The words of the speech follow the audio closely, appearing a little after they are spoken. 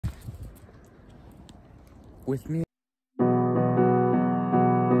with me.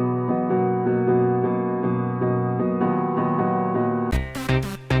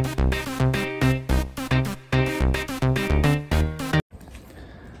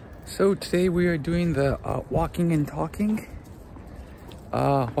 So today we are doing the walking and talking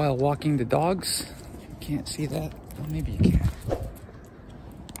while walking the dogs. You can't see that. Well, maybe you can.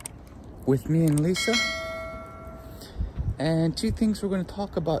 With me and Lisa. And two things we're going to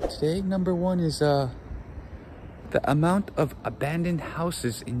talk about today. Number one is the amount of abandoned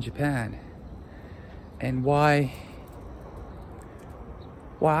houses in Japan and why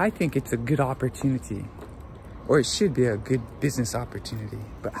I think it's a good opportunity, or it should be a good business opportunity,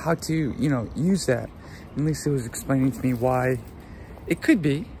 but how to, use that. And Lisa was explaining to me why it could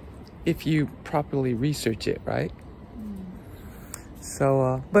be if you properly research it, right?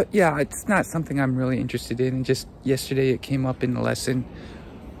 So, but yeah, it's not something I'm really interested in. And just yesterday it came up in the lesson.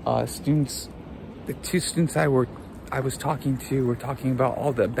 The two students I was talking to were talking about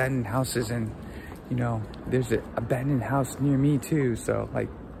all the abandoned houses, and there's an abandoned house near me too. So like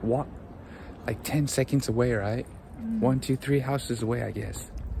 10 seconds away, right? 1, 2, 3 houses away, I guess.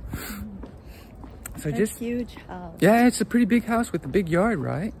 So That's just huge house. Yeah, it's a pretty big house with a big yard,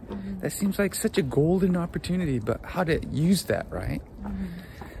 right? That seems like such a golden opportunity, but how to use that, right?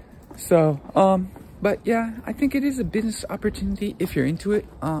 So, but yeah, I think it is a business opportunity if you're into it.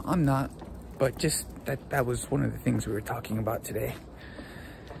 I'm not, but just that was one of the things we were talking about today.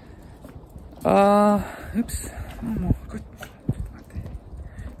 Oops.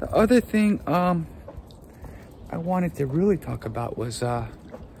 The other thing I wanted to really talk about was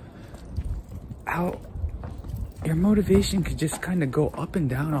how your motivation could just kind of go up and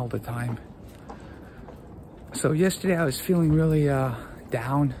down all the time. So yesterday I was feeling really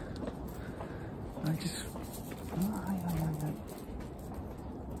down.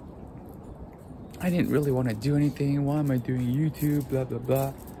 I didn't really want to do anything. Why am I doing YouTube? Blah blah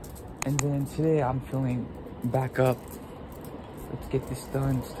blah. And then today I'm feeling back up. Let's get this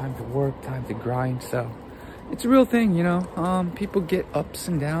done. It's time to work, time to grind. So it's a real thing, people get ups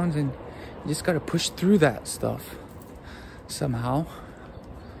and downs, and you just got to push through that stuff somehow.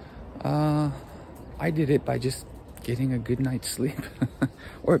 I did it by just getting a good night's sleep.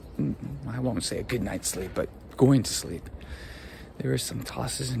 Or I won't say a good night's sleep, but going to sleep. There were some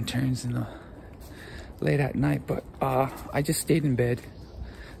tosses and turns in the late at night, but I just stayed in bed.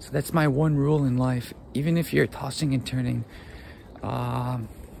 So that's my one rule in life. Even if you're tossing and turning,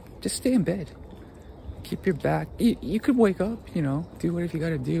 just stay in bed. Keep your back. You could wake up, do whatever you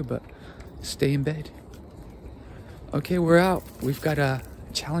gotta do, but stay in bed. Okay, we're out. We've got a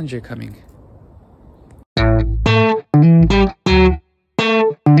challenger coming.